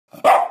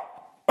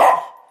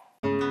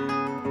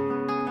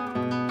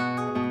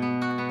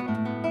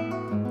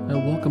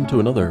and welcome to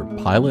another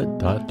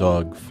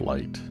Pilot.dog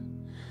flight.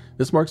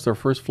 This marks our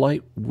first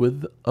flight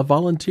with a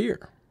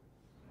volunteer.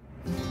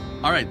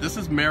 All right, this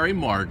is Mary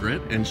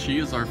Margaret, and she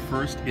is our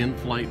first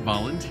in-flight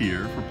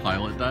volunteer for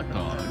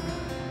Pilot.dog.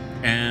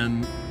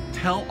 And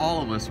tell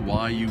all of us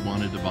why you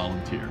wanted to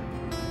volunteer.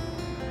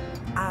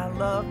 I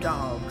love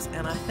dogs,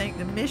 and I think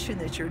the mission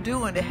that you're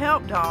doing to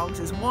help dogs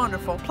is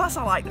wonderful. Plus,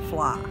 I like to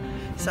fly.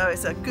 So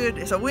it's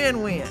a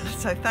win-win.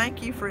 So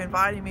thank you for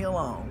inviting me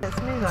along. It's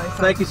me, though.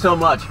 Thank you so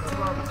much.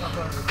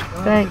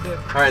 Thanks. All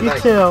right, you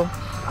thanks. too.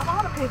 A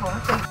lot of people.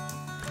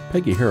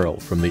 Peggy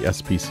Harrell from the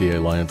SPCA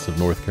Alliance of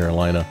North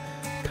Carolina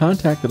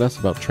contacted us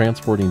about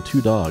transporting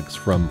two dogs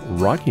from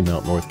Rocky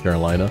Mount, North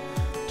Carolina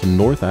to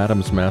North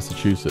Adams,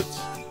 Massachusetts.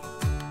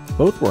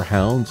 Both were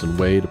hounds and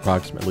weighed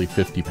approximately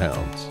 50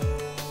 pounds.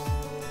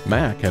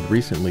 Mac had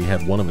recently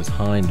had one of his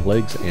hind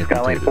legs amputated.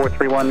 Skyline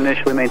 431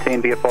 initially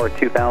maintained VFR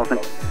 2000.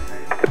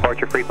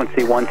 Departure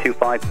frequency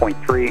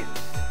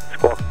 125.3.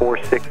 Squawk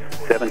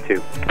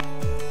 4672.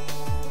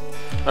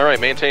 All right,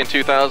 maintain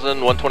 2000,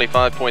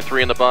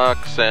 125.3 in the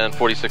box, and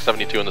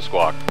 4672 in the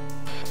squawk.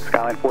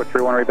 Skyline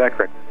 431, read back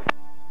correct.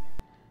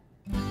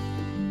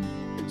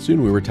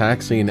 Soon we were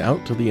taxiing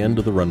out to the end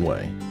of the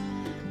runway.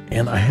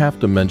 And I have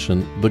to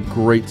mention the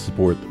great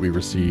support that we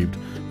received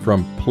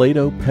from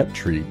Play-Doh Pet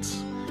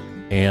Treats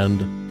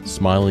and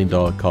Smiling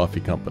Dog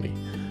Coffee Company.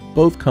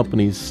 Both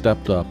companies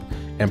stepped up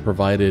and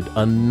provided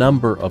a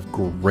number of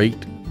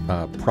great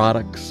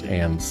products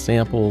and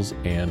samples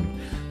and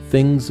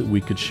things that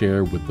we could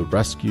share with the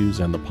rescues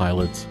and the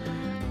pilots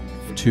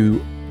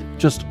to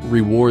just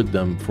reward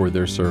them for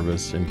their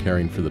service in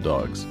caring for the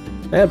dogs.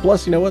 And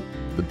plus, you know what?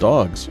 The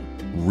dogs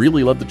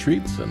really love the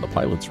treats and the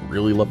pilots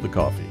really love the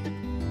coffee.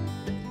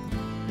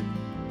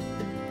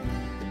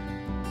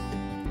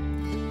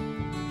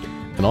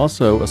 And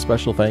also a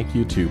special thank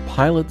you to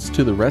Pilots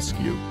to the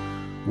Rescue,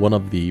 one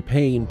of the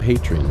paying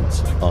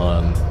patrons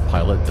on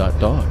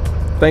Pilot.dog.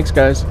 Thanks,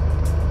 guys.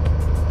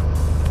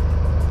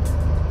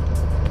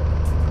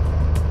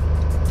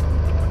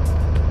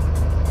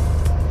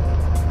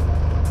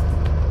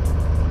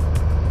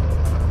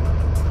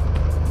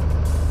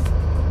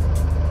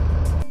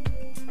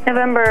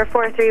 November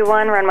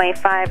 431, runway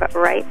 5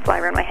 right, fly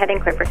runway heading,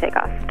 clear for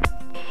takeoff.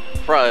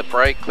 5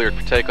 right, cleared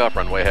for takeoff,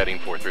 runway heading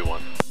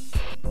 431.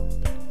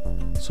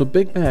 So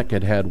Big Mac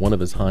had had one of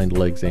his hind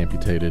legs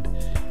amputated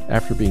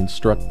after being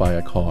struck by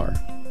a car.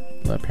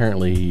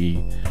 Apparently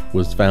he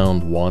was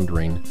found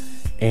wandering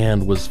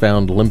and was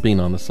found limping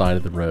on the side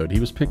of the road. He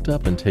was picked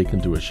up and taken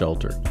to a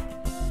shelter.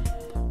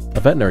 A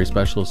veterinary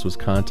specialist was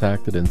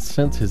contacted, and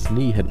since his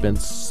knee had been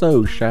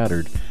so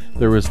shattered,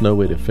 there was no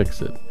way to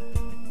fix it.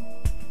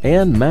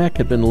 And Mac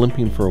had been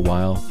limping for a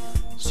while,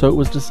 so it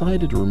was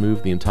decided to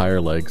remove the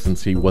entire leg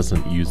since he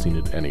wasn't using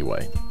it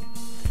anyway.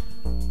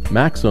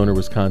 Mac's owner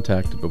was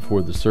contacted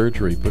before the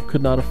surgery but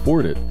could not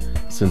afford it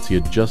since he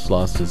had just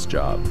lost his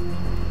job.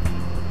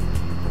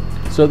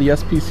 So the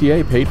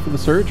SPCA paid for the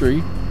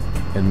surgery,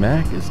 and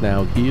Mac is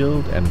now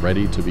healed and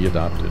ready to be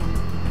adopted.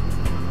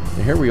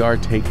 And here we are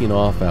taking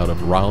off out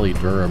of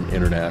Raleigh-Durham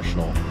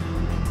International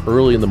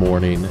early in the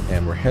morning,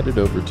 and we're headed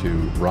over to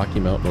Rocky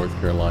Mount, North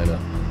Carolina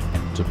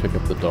to pick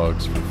up the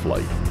dogs for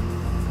flight.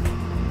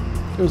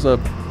 It was a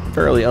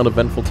fairly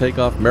uneventful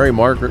takeoff. Mary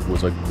Margaret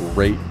was a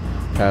great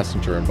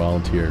passenger and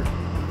volunteer.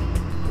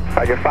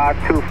 Roger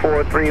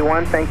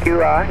 52431, thank you.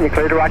 You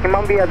cleared to Rocky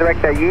Mount via direct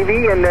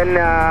UV, and then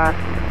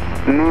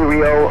New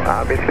Rio,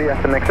 obviously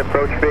that's the next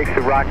approach fix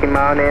to Rocky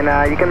Mount,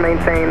 and you can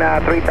maintain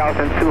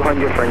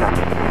 3,200 for now.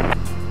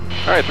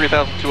 All right,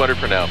 3,200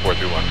 for now,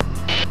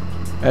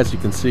 431. As you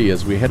can see,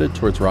 as we headed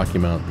towards Rocky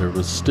Mount, there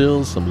was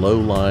still some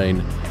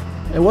low-lying.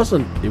 It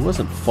wasn't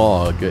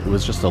fog, it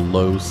was just a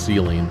low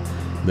ceiling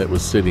that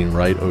was sitting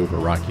right over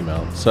Rocky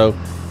Mount. So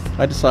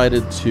I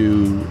decided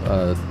to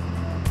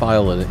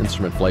file an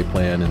instrument flight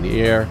plan in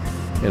the air,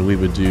 and we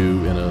would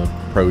do an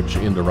approach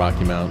into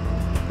Rocky Mount.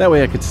 That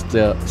way I could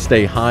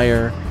stay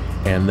higher,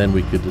 and then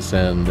we could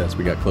descend as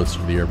we got closer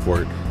to the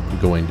airport,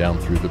 going down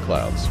through the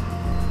clouds.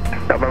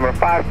 November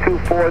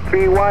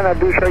 52431, I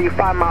do show you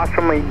 5 miles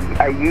from a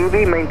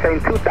UV, maintain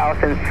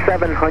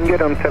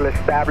 2,700 until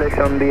established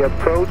on the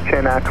approach,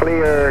 and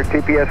clear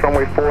GPS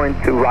runway 4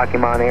 into Rocky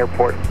Mount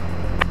Airport.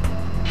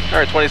 All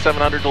right,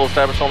 2,700 will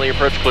establish on the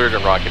approach, cleared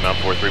in Rocky Mount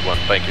 431.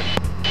 Thank you.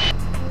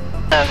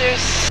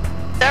 There's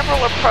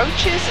several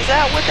approaches. Is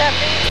that what that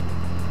means?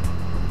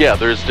 Yeah,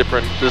 there's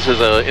different. This is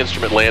an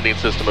instrument landing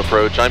system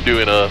approach. I'm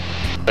doing a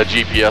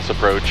GPS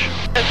approach.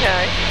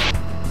 Okay.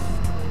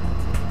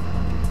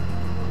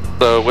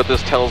 So what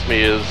this tells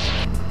me is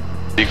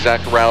the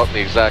exact route and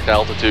the exact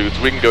altitudes.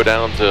 We can go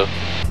down to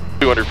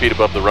 200 feet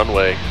above the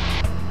runway.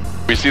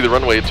 If we see the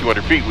runway at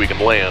 200 feet, we can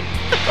land.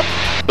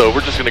 So we're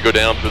just going to go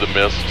down through the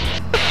mist.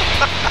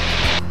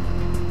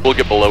 We'll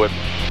get below it.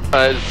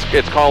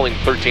 It's calling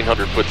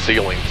 1,300 foot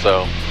ceiling,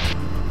 so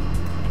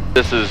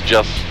this is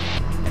just,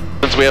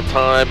 since we have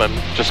time, I'm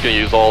just going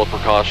to use all the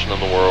precaution in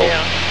the world.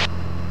 Yeah.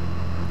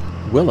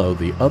 Willow,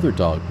 the other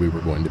dog we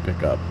were going to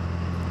pick up,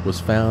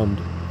 was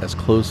found as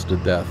close to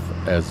death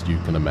as you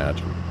can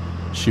imagine.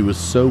 She was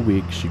so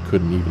weak she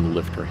couldn't even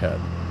lift her head.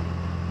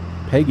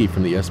 Peggy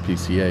from the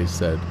SPCA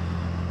said,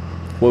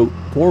 quote,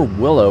 "Poor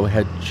Willow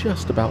had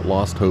just about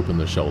lost hope in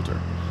the shelter.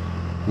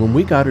 When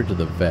we got her to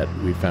the vet,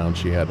 we found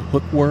she had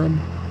hookworm,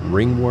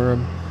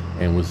 ringworm,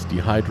 and was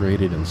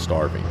dehydrated and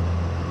starving.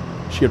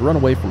 She had run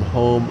away from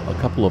home a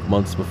couple of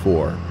months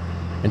before,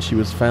 and she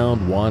was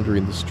found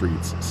wandering the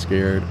streets,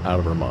 scared out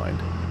of her mind.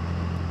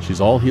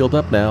 She's all healed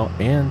up now,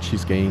 and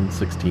she's gained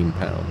 16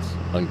 pounds,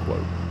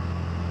 unquote.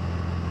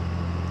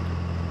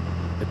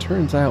 It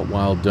turns out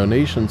while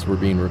donations were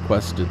being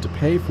requested to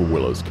pay for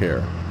Willow's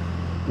care,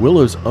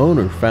 Willow's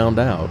owner found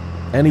out,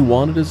 and he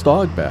wanted his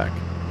dog back.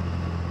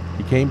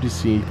 He came to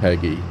see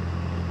Peggy,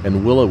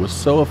 and Willow was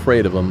so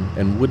afraid of him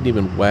and wouldn't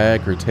even wag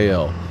her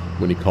tail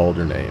when he called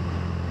her name.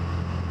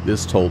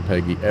 This told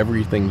Peggy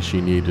everything she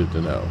needed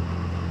to know.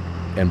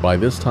 And by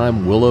this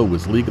time, Willow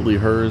was legally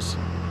hers,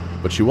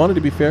 but she wanted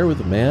to be fair with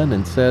the man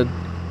and said,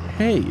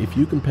 "Hey, if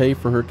you can pay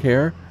for her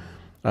care,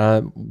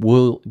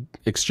 we'll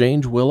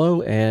exchange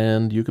Willow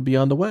and you could be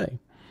on the way."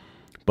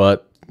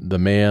 But the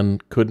man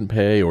couldn't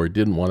pay or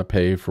didn't want to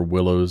pay for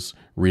Willow's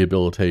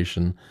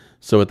rehabilitation.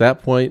 So at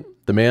that point,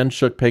 the man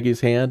shook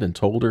Peggy's hand and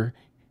told her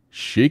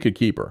she could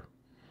keep her.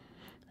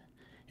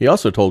 He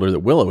also told her that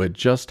Willow had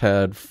just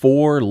had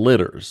 4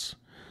 litters.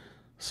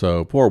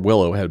 So poor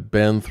Willow had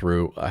been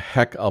through a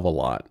heck of a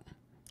lot.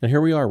 And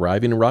here we are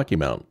arriving in Rocky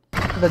Mount.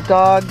 The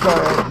dogs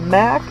are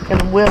Mac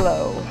and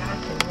Willow.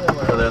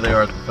 Oh, there they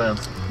are at the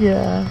fence.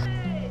 Yeah.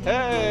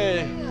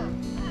 Hey!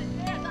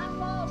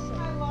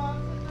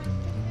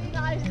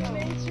 Nice to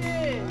meet you.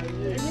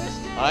 And you're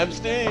Steve. I'm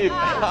Steve.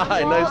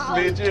 Hi, nice to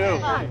meet you.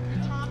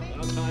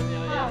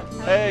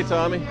 Hey,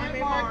 Tommy. Mary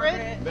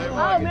Margaret.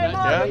 Oh, Mary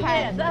Margaret.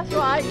 Yes, that's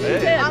right. You Hey,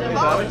 did. hey, The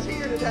Tommy.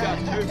 Here today. Got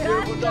 2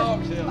 beautiful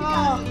dogs here.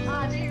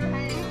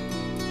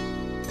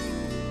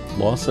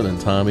 Lawson and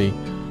Tommy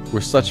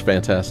were such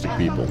fantastic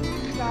people.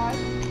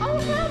 Oh,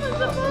 heavens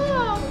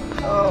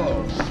above.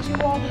 Oh.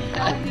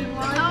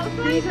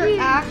 These These are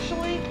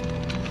actually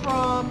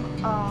from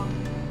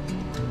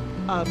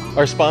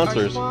Our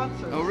sponsors.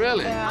 Oh,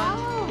 really?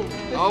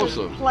 This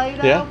Awesome. is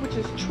Play-Doh, Yeah. which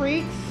is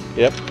treats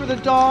Yep. for the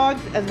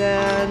dogs, and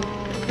then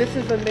this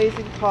is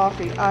amazing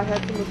coffee. I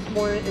had some this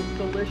morning. It's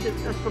delicious.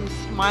 It's from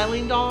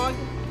Smiling Dog.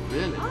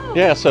 Really?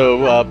 Yeah,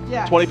 so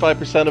Yeah.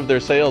 25% of their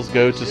sales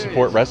go to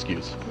support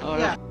rescues. Oh,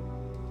 Yeah.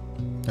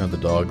 And the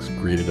dogs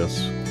greeted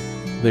us.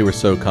 They were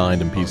so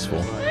kind and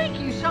peaceful. Thank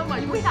you so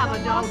much. We have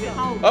a dog at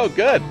home. Oh,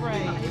 good.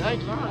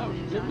 Thank you.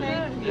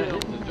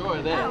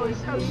 Enjoy that. That was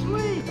so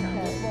sweet.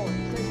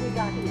 Since we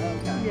got here.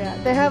 Yeah,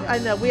 they have. I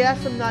know. We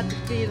asked them not to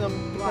feed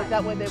them because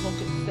that way they won't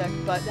get sick.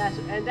 But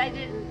And they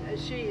didn't.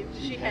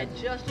 She had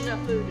just enough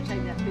food to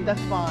take that food.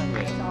 that's fine.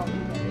 That's all she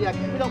had. Yeah,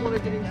 'cause we don't want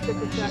her getting sick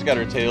with that. She's got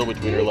her tail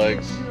between her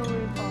legs. It was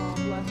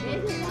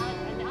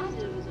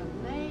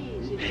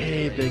amazing.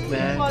 Hey, Big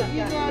Mac. But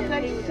you know,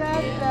 they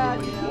said that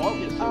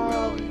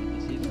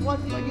he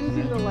wasn't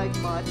using the leg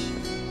much,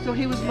 so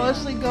he was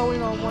mostly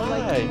going on one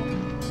leg.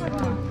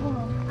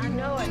 I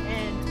know it,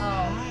 and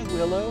Hi,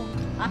 Willow.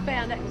 I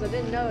found out because I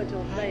didn't know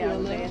until today. I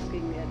was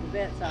asking at the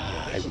bedside.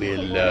 Hi,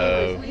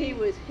 Willow. He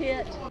was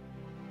hit.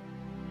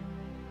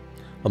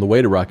 On the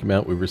way to Rocky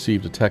Mount, we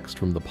received a text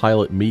from the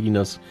pilot meeting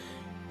us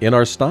in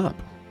our stop,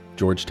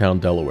 Georgetown,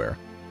 Delaware.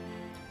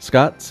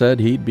 Scott said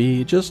he'd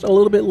be just a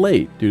little bit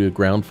late due to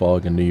ground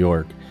fog in New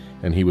York,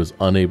 and he was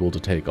unable to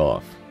take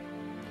off.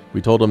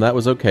 We told him that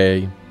was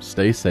okay,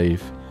 stay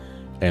safe,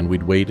 and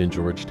we'd wait in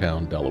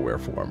Georgetown, Delaware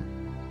for him.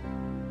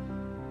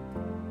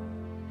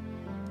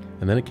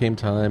 And then it came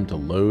time to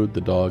load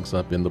the dogs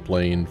up in the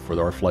plane for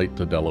our flight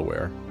to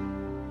Delaware.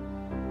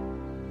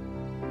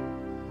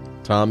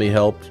 Tommy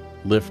helped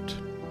lift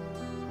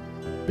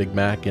Big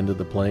Mac into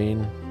the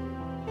plane,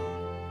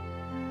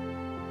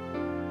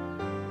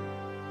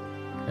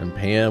 and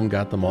Pam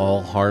got them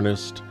all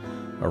harnessed,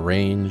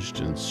 arranged,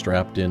 and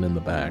strapped in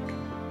the back.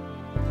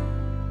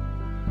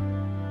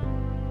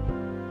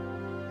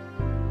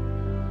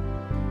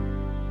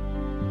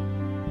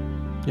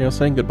 You know,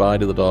 saying goodbye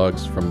to the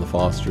dogs from the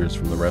fosters,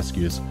 from the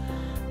rescues,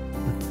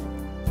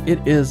 it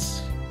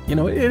is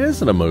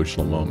an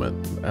emotional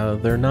moment.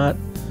 They're not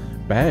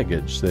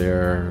baggage.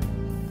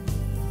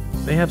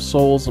 They have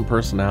souls and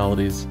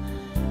personalities,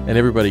 and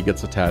everybody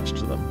gets attached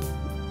to them.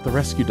 The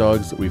rescue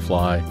dogs that we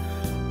fly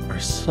are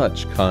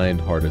such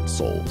kind-hearted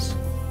souls.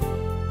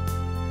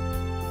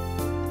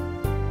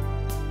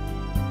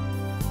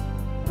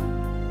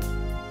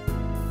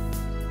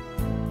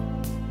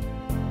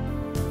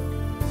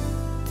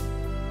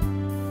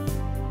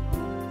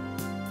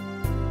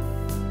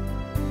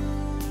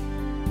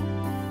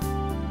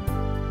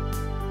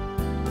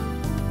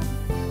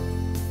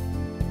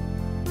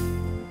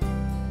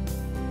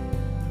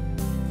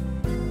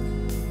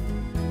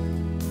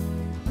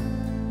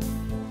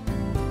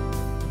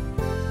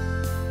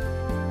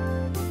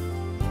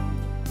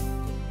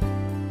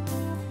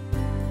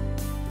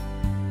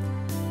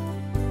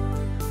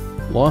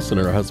 Lawson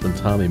and her husband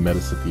Tommy met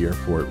us at the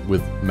airport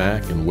with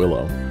Mac and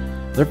Willow.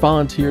 They're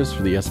volunteers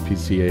for the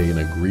SPCA and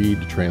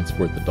agreed to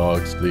transport the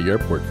dogs to the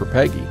airport for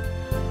Peggy.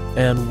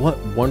 And what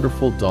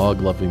wonderful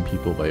dog-loving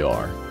people they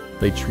are.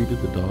 They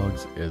treated the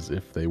dogs as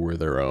if they were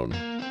their own.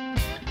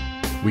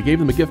 We gave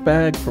them a gift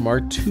bag from our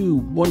 2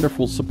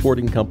 wonderful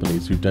supporting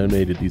companies who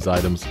donated these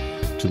items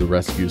to the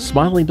rescue,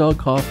 Smiling Dog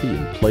Coffee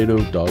and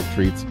Pilot.dog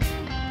Treats.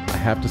 I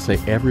have to say,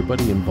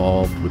 everybody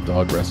involved with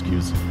dog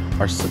rescues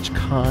are such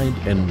kind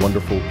and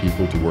wonderful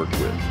people to work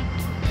with.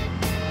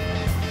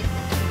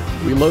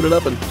 We loaded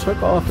up and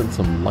took off in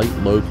some light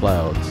low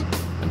clouds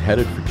and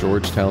headed for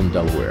Georgetown,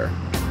 Delaware,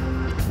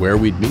 where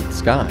we'd meet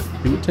Scott,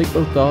 who would take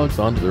both dogs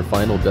on to their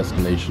final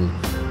destination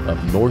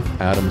of North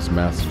Adams,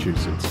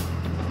 Massachusetts.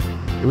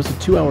 It was a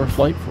 2-hour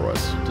flight for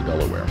us to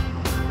Delaware.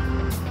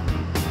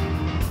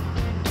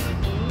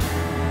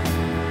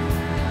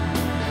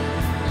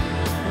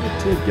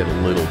 It did get a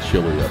little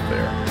chilly up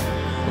there.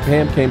 But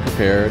Pam came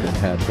prepared and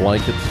had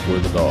blankets for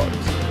the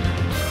dogs.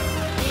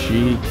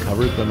 She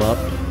covered them up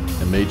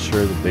and made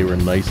sure that they were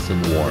nice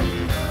and warm.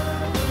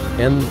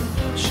 And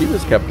she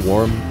was kept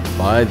warm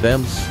by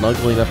them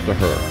snuggling up to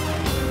her.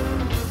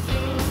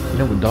 You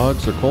know, when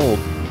dogs are cold,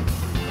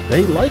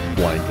 they like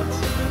blankets.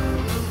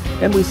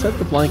 And we set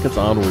the blankets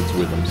onwards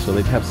with them so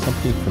they'd have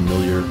something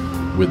familiar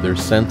with their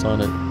scent on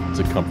it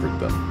to comfort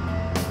them.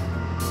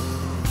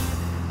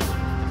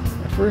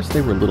 At first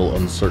they were a little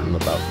uncertain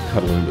about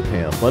cuddling with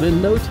Pam, but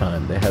in no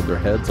time they had their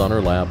heads on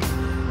her lap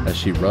as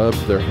she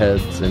rubbed their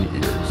heads and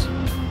ears,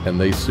 and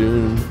they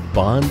soon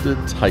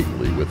bonded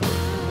tightly with her.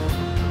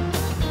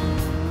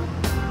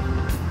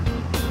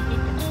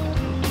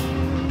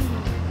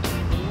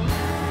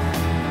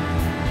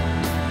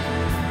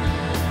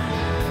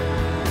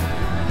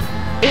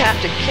 You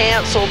have to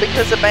cancel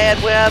because of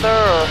bad weather,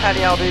 or how do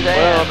y'all do that?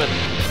 Well, I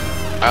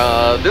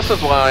mean, this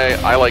is why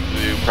I like to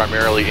do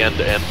primarily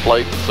end-to-end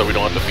flights, so we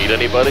don't have to meet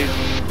anybody.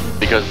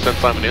 Because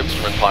since I'm an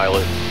instrument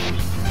pilot,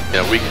 you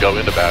know, we can go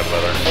into bad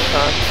weather.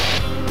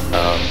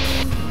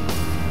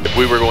 If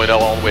we were going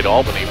all the way to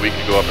Albany, we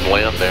could go up and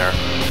land there.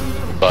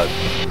 But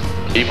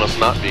he must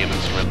not be an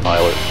instrument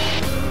pilot.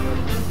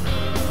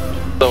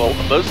 So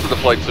most of the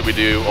flights that we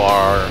do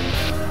are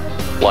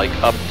like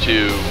up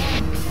to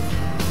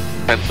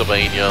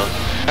Pennsylvania.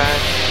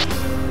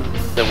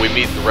 Then we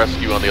meet the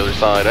rescue on the other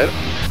side.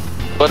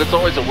 But it's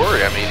always a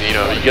worry. I mean, you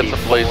know, you get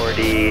someplace,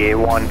 you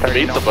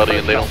meet somebody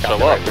and they don't show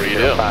up. What do you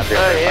do? Oh,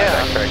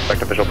 yeah.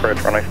 Expect official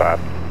approach, runway 5.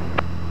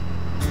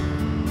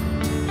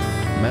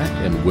 Matt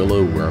and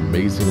Willow were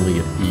amazingly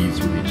at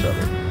ease with each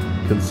other,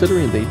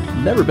 considering they'd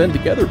never been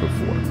together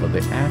before, but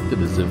they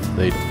acted as if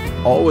they'd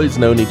always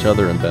known each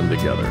other and been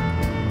together.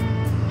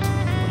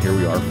 Here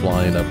we are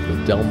flying up the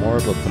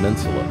Delmarva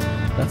Peninsula.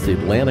 That's the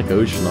Atlantic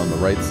Ocean on the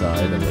right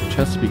side and the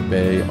Chesapeake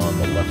Bay on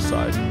the left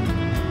side.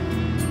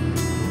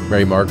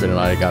 Mary Margaret and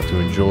I got to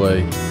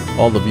enjoy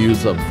all the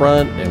views up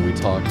front, and we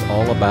talked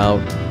all about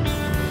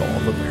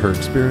all of her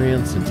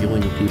experience in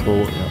dealing with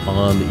people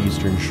on the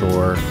Eastern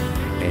Shore,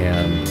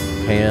 and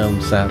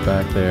Pam sat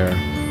back there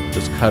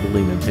just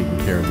cuddling and taking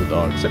care of the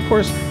dogs. Of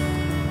course,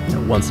 you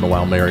know, once in a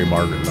while Mary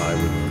Margaret and I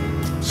would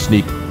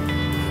sneak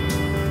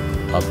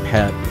a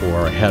pet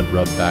or a head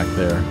rub back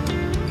there,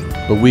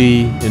 but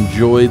we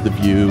enjoyed the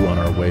view on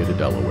our way to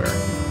Delaware.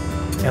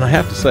 And I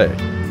have to say,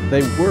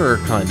 they were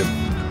kind of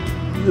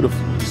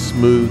beautifully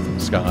smooth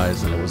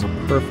skies, and it was a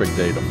perfect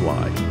day to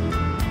fly.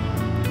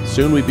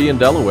 Soon we'd be in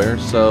Delaware,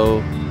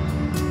 so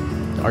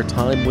our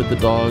time with the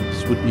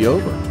dogs would be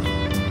over.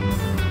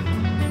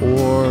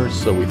 Or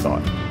so we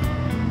thought.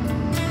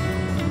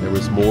 There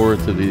was more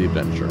to the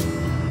adventure.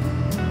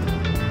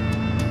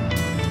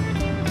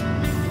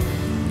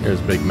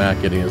 Here's Big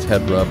Mac getting his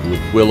head rubbed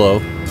with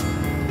Willow,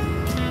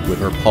 with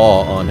her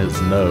paw on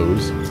his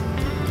nose.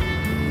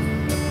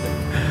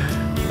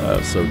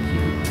 So cute.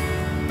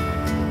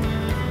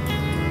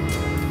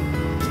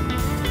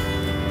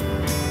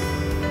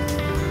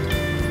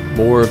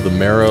 More of the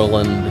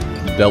Maryland,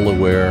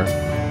 Delaware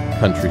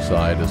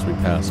countryside as we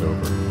pass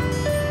over.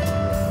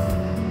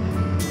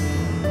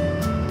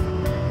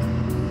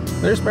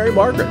 There's Mary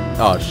Margaret.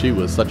 Oh, she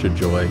was such a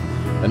joy.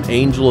 An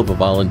angel of a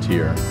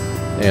volunteer.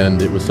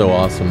 And it was so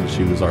awesome that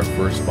she was our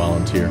first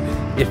volunteer.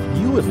 If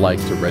you would like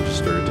to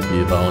register to be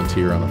a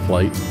volunteer on a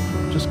flight,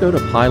 just go to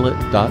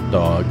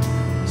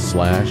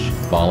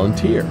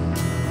pilot.dog/volunteer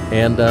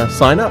and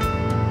sign up.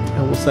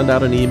 And we'll send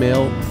out an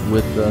email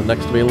with the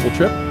next available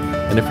trip.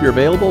 And if you're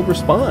available,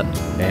 respond,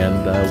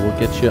 and we'll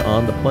get you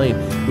on the plane.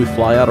 We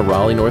fly out of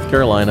Raleigh, North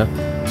Carolina,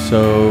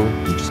 so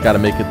you just got to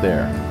make it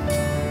there.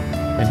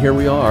 And here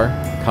we are,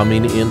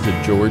 coming into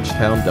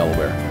Georgetown,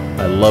 Delaware.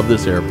 I love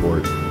this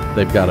airport.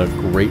 They've got a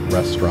great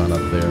restaurant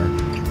up there,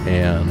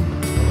 and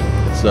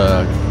it's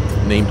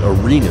named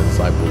Arenas,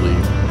 I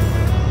believe.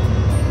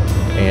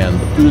 And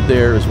the food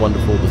there is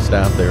wonderful. The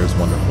staff there is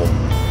wonderful.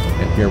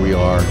 And here we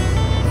are,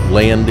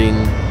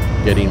 landing,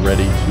 getting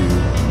ready to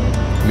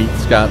meet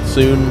Scott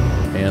soon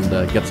and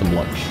get some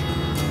lunch.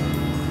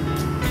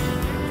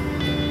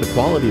 The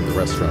quality of the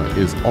restaurant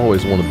is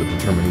always one of the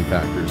determining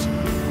factors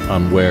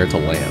on where to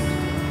land.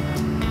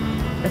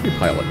 Every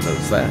pilot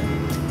knows that.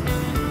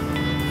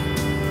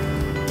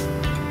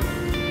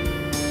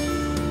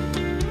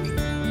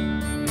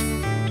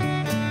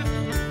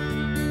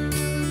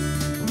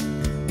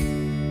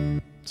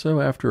 So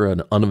after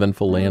an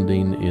uneventful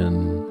landing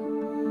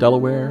in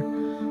Delaware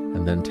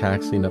and then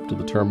taxiing up to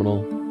the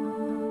terminal,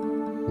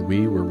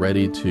 we were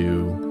ready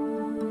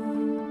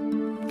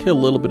to kill a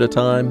little bit of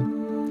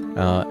time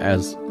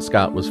as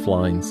Scott was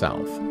flying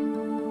south.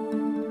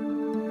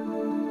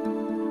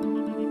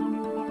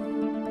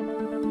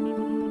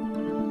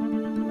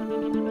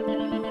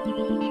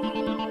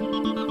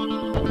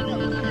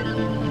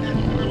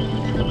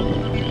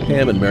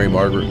 Pam and Mary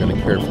Margaret were going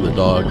to care for the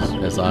dogs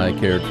as I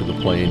cared for the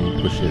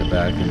plane, pushing it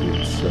back into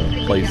its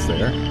place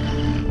there.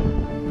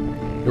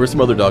 There were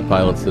some other dog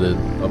pilots that had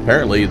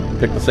apparently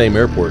picked the same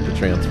airport to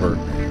transfer,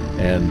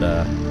 and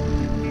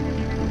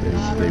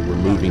they were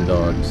moving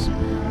dogs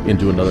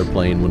into another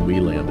plane when we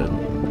landed.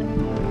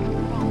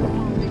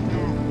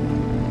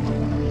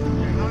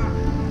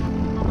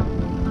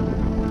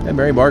 And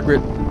Mary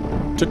Margaret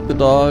took the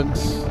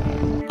dogs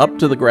up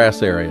to the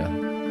grass area.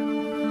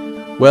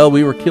 Well,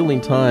 we were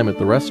killing time at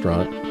the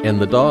restaurant,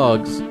 and the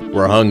dogs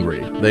were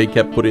hungry. They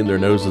kept putting their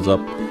noses up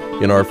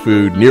in our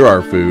food, near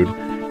our food,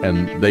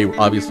 and they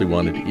obviously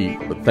wanted to eat.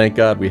 But thank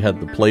God we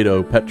had the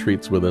Play-Doh pet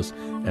treats with us,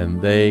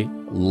 and they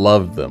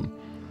loved them.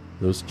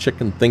 Those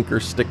chicken thinker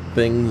stick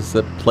things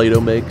that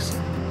Play-Doh makes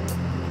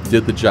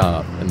did the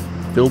job and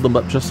filled them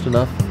up just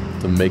enough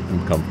to make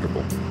them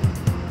comfortable.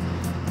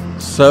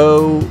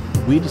 So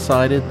we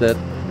decided that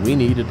we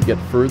needed to get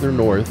further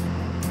north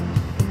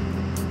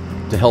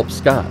to help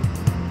Scott,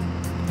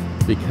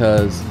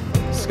 because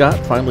Scott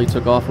finally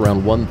took off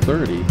around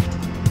 1:30,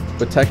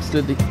 but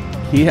texted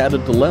he had a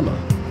dilemma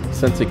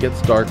since it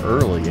gets dark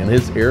early and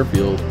his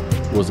airfield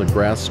was a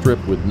grass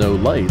strip with no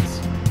lights.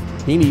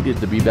 He needed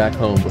to be back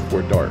home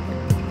before dark.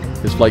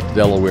 His flight to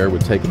Delaware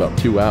would take about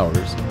 2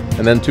 hours,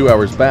 and then 2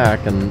 hours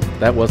back, and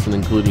that wasn't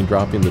including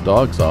dropping the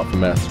dogs off in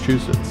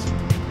Massachusetts.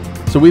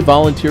 So we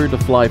volunteered to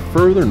fly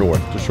further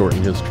north to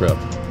shorten his trip.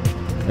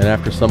 And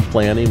after some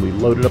planning, we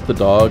loaded up the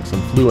dogs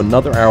and flew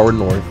another hour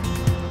north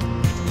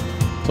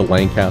to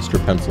Lancaster,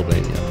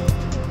 Pennsylvania.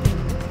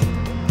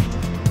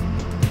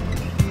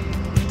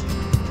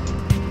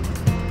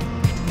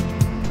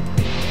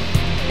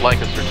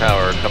 Lancaster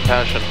Tower,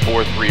 Compassion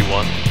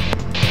 431.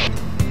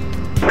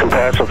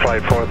 Compassion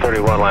Flight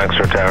 431,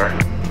 Lancaster Tower.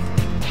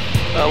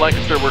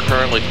 Lancaster, we're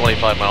currently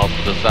 25 miles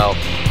to the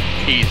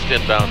southeast,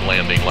 inbound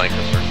landing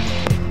Lancaster.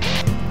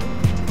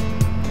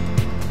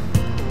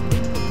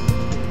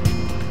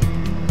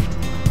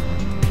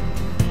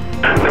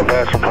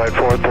 Compassion Flight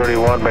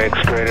 431, make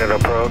straight in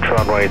approach,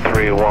 runway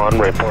 31,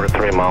 report a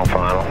 3 mile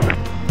final.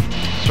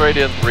 Straight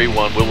in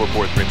 31, we'll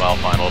report 3 mile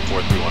final at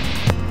 431.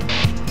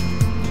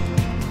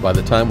 By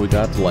the time we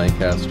got to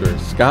Lancaster,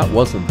 Scott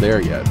wasn't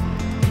there yet,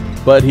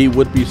 but he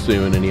would be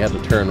soon, and he had to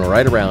turn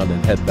right around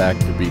and head back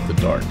to beat the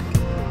dark.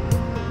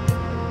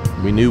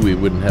 We knew we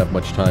wouldn't have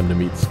much time to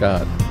meet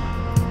Scott,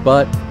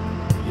 but,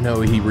 you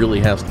know, he really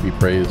has to be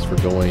praised for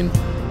going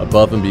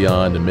above and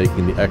beyond and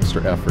making the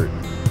extra effort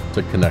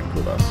to connect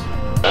with us.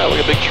 We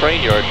got a big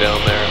train yard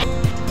down there.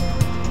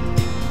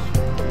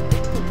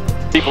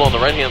 People on the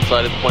right-hand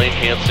side of the plane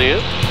can't see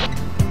it.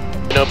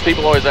 You know,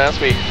 people always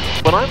ask me,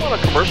 when I'm on a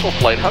commercial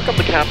flight, how come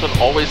the captain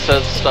always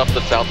says stuff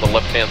that's out the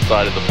left-hand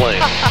side of the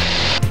plane?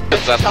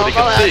 Because that's what he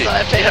can see.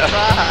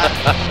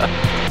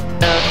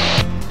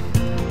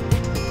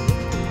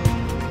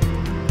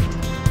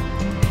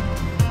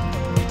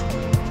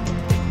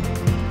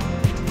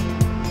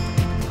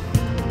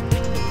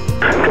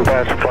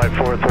 Compassion Flight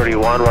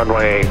 431,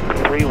 runway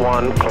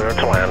 31, clear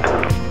to land.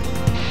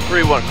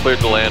 31 cleared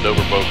to land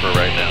over Boca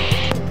right now.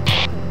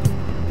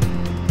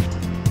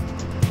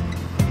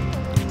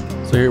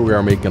 So here we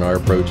are making our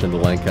approach into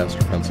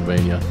Lancaster,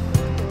 Pennsylvania.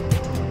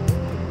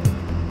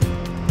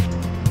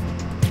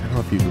 I don't know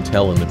if you can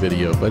tell in the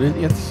video, but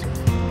it's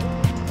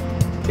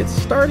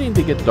starting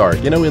to get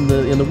dark. You know, in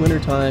the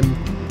wintertime,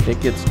 it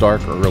gets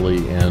dark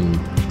early, and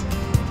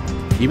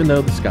even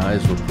though the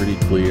skies were pretty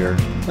clear,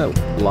 a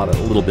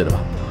little bit of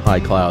high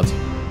clouds,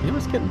 it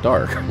was getting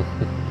dark.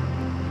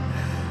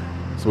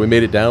 So we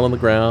made it down on the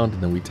ground,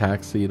 and then we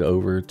taxied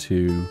over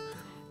to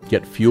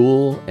get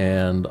fuel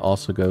and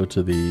also go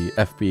to the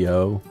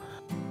FBO.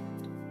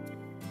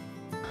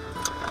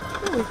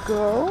 There we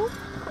go.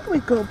 There we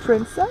go,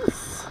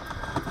 princess.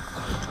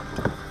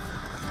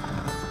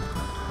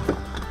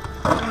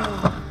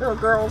 Oh, little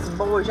girls and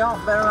boys, y'all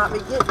better not be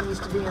getting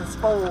used to being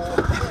spoiled.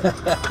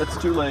 It's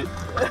too late.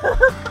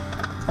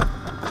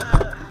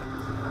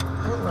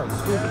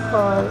 Sweetie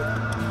pie.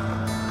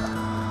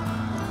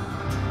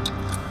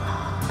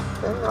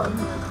 Hang on.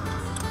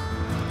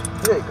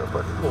 There you go,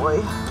 buddy boy.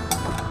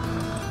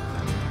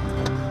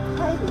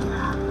 Baby.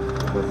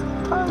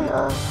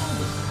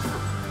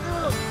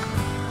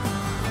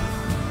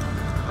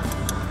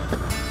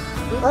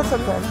 That's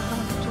okay.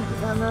 Take it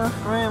down the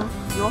room.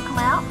 You want to come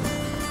out?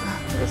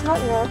 It's not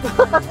yet.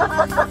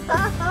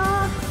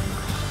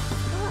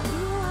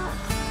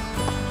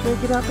 Should we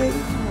get up, baby?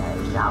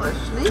 Hey, y'all are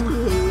sleepy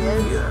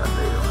heads. Yeah,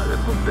 they are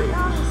little babies.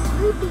 Y'all are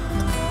sleepy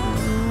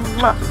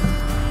heads.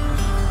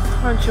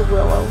 Aren't you,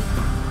 Willow?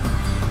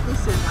 He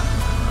said no.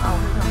 Oh,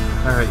 no.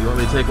 All right, you want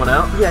me to take one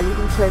out? Yeah, you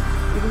can take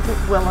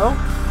Willow.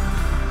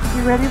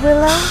 You ready,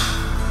 Willow?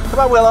 Come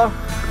on, Willow.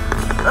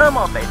 Come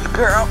on, baby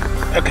girl.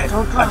 Okay,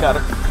 I got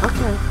her.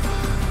 Okay.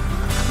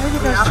 Maybe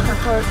there's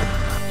support.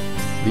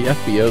 The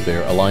FBO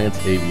there, Alliance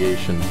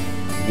Aviation,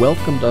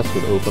 welcomed us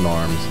with open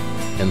arms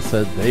and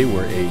said they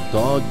were a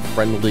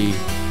dog-friendly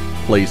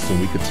place and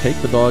we could take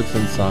the dogs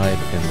inside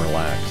and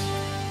relax.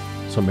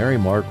 So Mary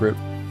Margaret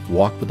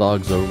walked the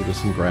dogs over to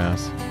some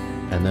grass,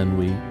 and then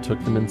we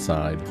took them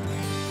inside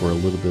for a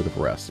little bit of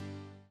rest.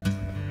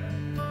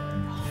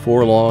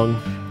 Before long,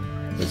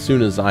 as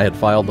soon as I had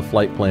filed the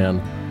flight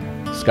plan,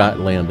 Scott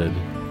landed,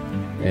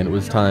 and it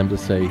was time to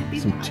say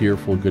some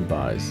tearful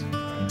goodbyes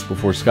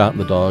before Scott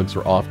and the dogs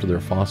were off to their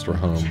foster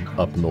home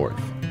up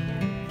north.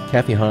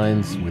 Kathy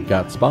Hines with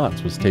Got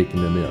Spots was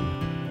taking them in.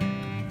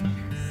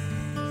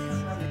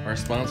 Our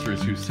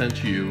sponsors who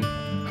sent you,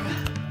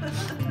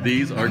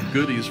 these are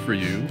goodies for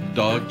you.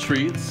 Dog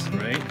treats,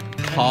 Right.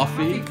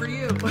 coffee, For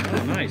you.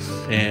 Oh, nice.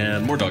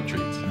 and more dog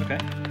treats. Okay.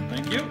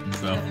 Thank you.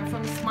 So, They're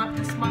from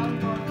the Smiling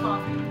Dog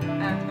Coffee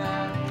and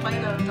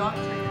Pilot.dog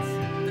treats.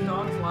 The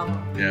dogs love them.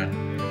 yeah.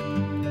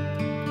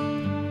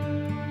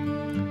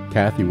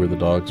 Kathy, where the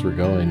dogs were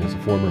going, is a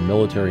former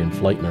military and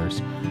flight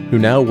nurse who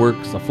now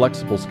works a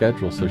flexible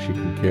schedule so she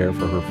can care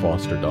for her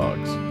foster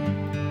dogs.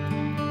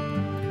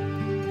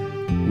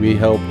 We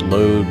helped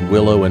load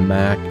Willow and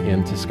Mac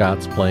into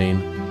Scott's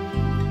plane.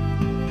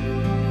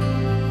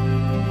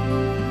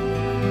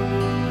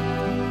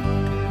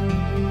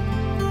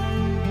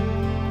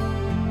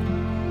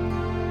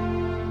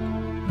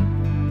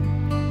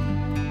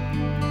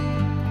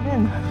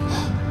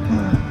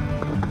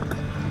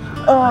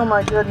 Oh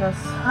my goodness.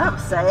 I'm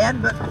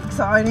sad, but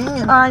exciting.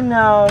 And I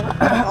know.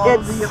 all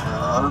of the It's,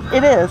 above.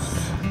 it is.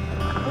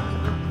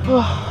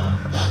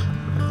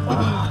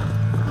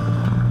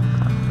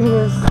 It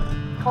is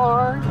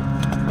hard,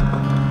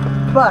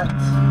 but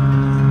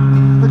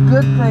the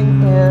good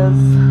thing is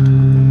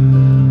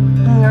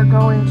they are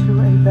going to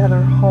a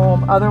better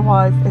home.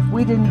 Otherwise, if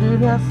we didn't do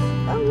this,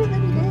 Oh,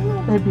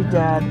 yeah, they'd be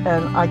dead,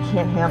 and I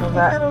can't handle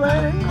that.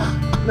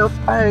 Nope,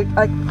 I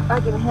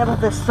can handle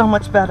this so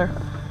much better.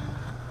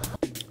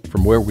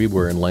 From where we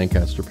were in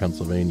Lancaster,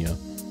 Pennsylvania,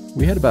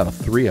 we had about a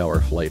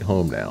 3-hour flight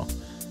home now.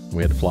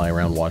 We had to fly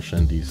around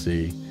Washington,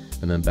 D.C.,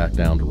 and then back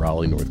down to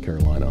Raleigh, North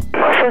Carolina.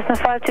 Cessna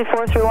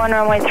 52431,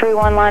 runway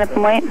 31, line up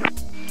and wait.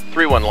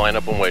 3-1, line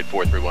up and wait,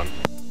 431.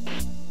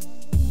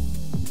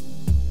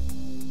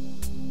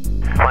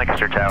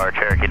 Lancaster Tower,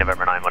 Cherokee,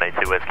 November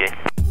 9182 Whiskey.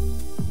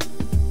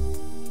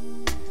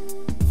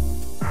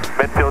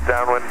 Midfield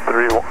downwind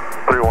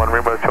 31,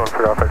 Rainbow 2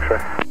 for Golf X-ray.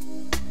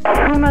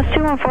 Almost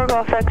 214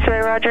 Golf X-ray,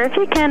 roger. If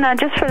you can,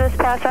 just for this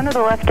pass, under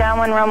the left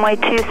downwind, runway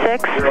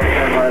 26,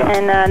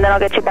 and then I'll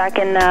get you back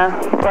in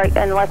right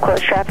and left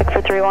close traffic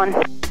for 31.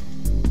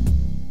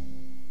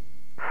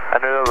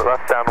 Under the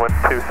left downwind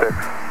 26.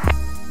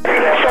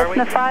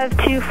 Cessna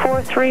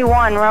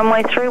 52431,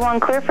 runway 31,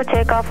 clear for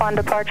takeoff on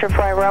departure,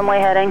 fly runway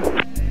heading.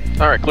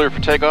 Alright, clear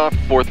for takeoff,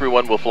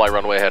 431 will fly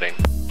runway heading.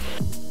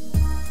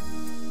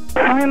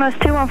 Almost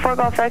 214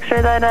 Golf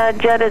X-ray, that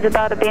jet is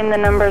about to beam the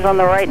numbers on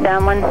the right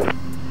downwind.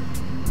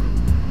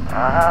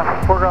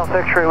 4 Golf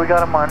X-ray, we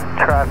got him on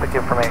traffic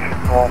information.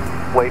 We'll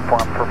wait for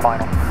him for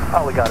final.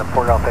 Oh, we got him,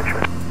 4 Golf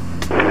X-ray.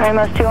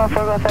 Almost 214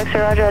 Golf X-ray,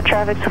 roger, that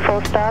traffic's a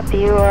full stop.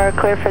 You are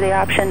clear for the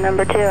option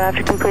number 2.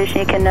 After completion,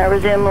 you can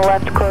resume the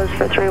left close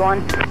for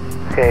 31.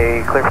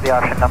 Okay, clear for the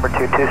option number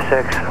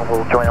 226.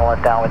 We'll join the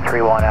left downwind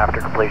 31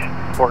 after completion.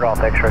 4 Golf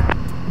X-ray.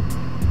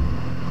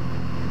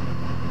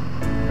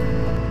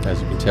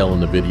 As you can tell in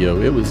the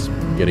video, it was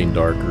getting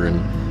darker,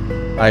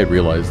 and I had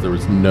realized there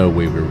was no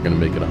way we were going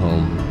to make it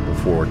home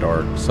before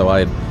dark. So I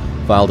had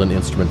filed an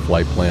instrument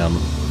flight plan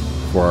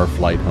for our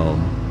flight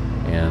home,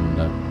 and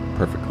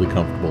perfectly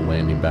comfortable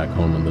landing back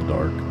home in the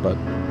dark. But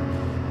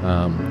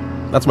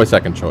that's my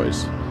second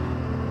choice.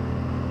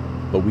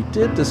 But we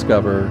did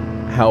discover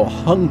how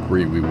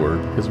hungry we were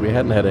because we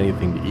hadn't had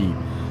anything to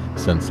eat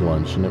since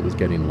lunch, and it was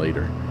getting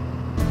later.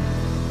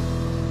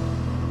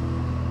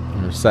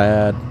 We were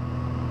sad.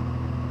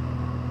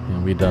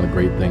 We'd done a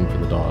great thing for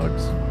the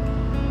dogs,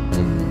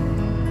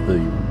 and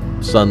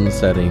the sun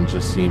setting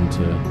just seemed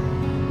to,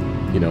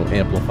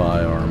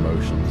 amplify our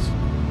emotions.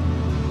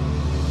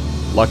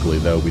 Luckily,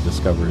 though, we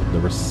discovered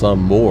there was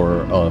some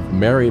more of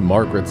Mary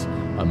Margaret's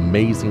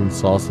amazing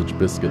sausage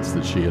biscuits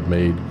that she had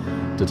made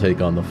to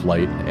take on the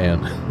flight,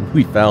 and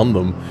we found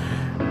them,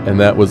 and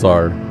that was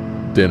our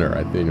dinner.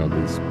 I think,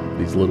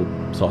 these little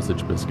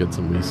sausage biscuits,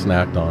 and we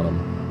snacked on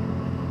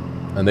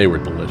them, and they were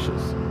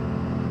delicious.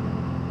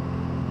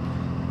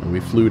 We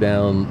flew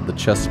down the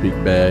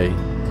Chesapeake Bay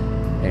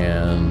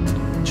and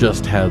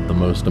just had the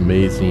most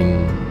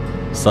amazing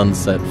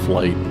sunset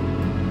flight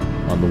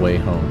on the way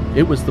home.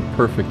 It was the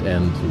perfect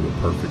end to a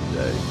perfect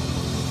day.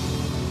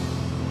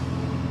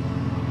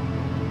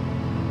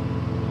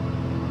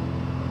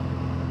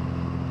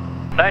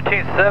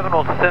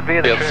 We'll send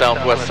via the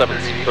Southwest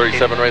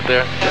 737 right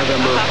there.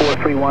 November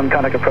 431,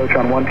 contact approach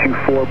on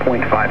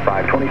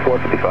 124.55,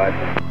 2455.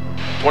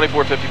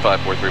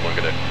 2455, 431,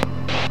 good day.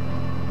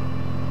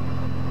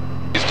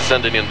 He's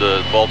descending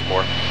into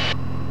Baltimore.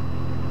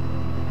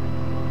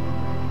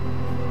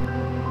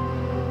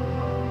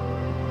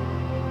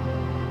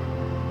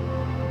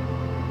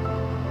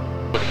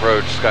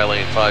 approach,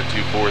 Skylane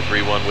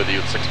 52431 with you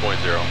at 6.0.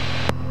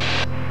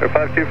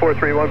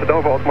 52431 for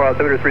Dover, Baltimore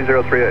altimeter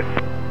 3038.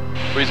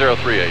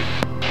 3038.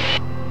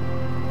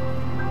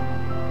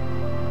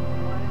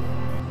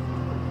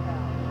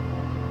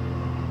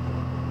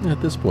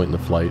 At this point in the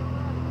flight,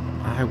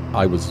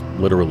 I was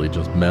literally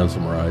just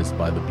mesmerized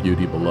by the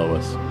beauty below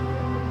us.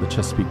 The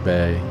Chesapeake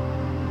Bay,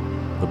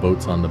 the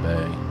boats on the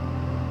bay.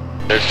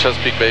 There's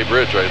Chesapeake Bay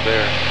Bridge right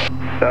there.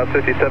 South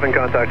 57,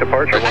 contact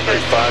departure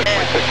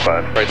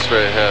 135.65. Right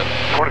straight ahead.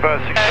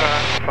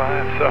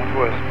 4565,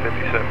 Southwest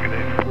 57, good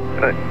day.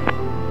 Good night.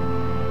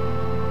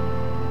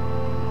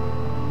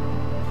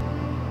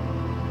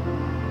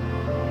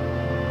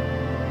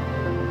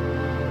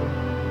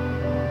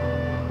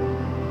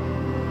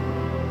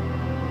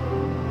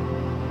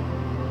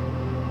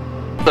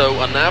 So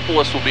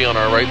Annapolis will be on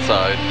our right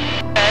side.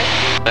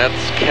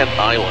 That's Kent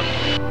Island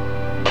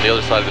on the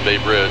other side of the Bay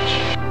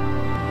Bridge.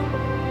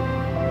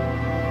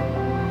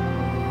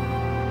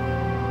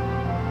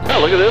 Oh,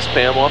 look at this,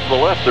 Pam, off to the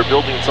left. They're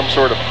building some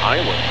sort of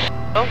island.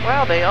 Oh,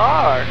 wow, they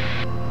are.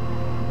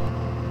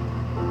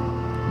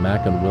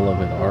 Mac and Willow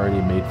had already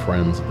made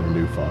friends at their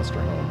new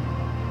foster home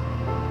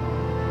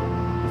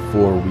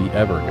before we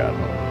ever got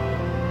home.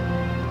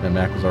 And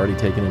Mac was already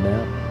taking a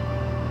nap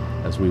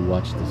as we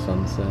watched the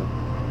sunset,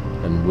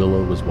 and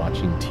Willow was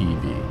watching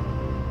TV.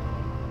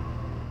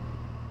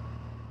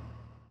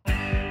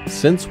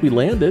 Since we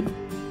landed,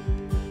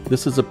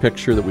 this is a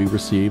picture that we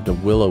received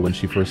of Willow when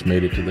she first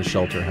made it to the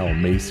shelter, how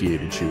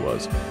emaciated she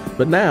was.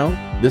 But now,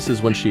 this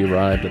is when she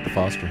arrived at the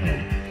foster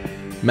home.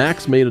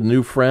 Max made a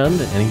new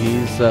friend, and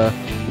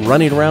he's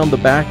running around the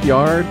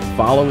backyard,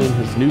 following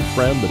his new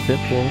friend, the pit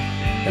bull,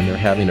 and they're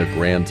having a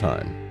grand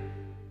time.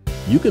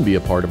 You can be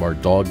a part of our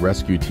dog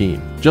rescue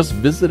team. Just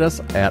visit us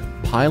at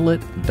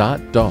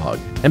Pilot.dog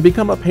and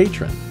become a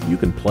patron. You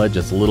can pledge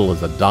as little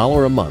as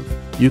 $1 a month.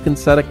 You can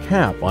set a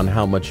cap on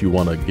how much you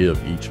want to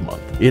give each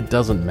month. It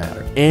doesn't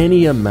matter.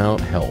 Any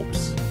amount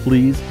helps.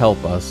 Please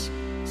help us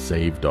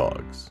save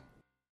dogs.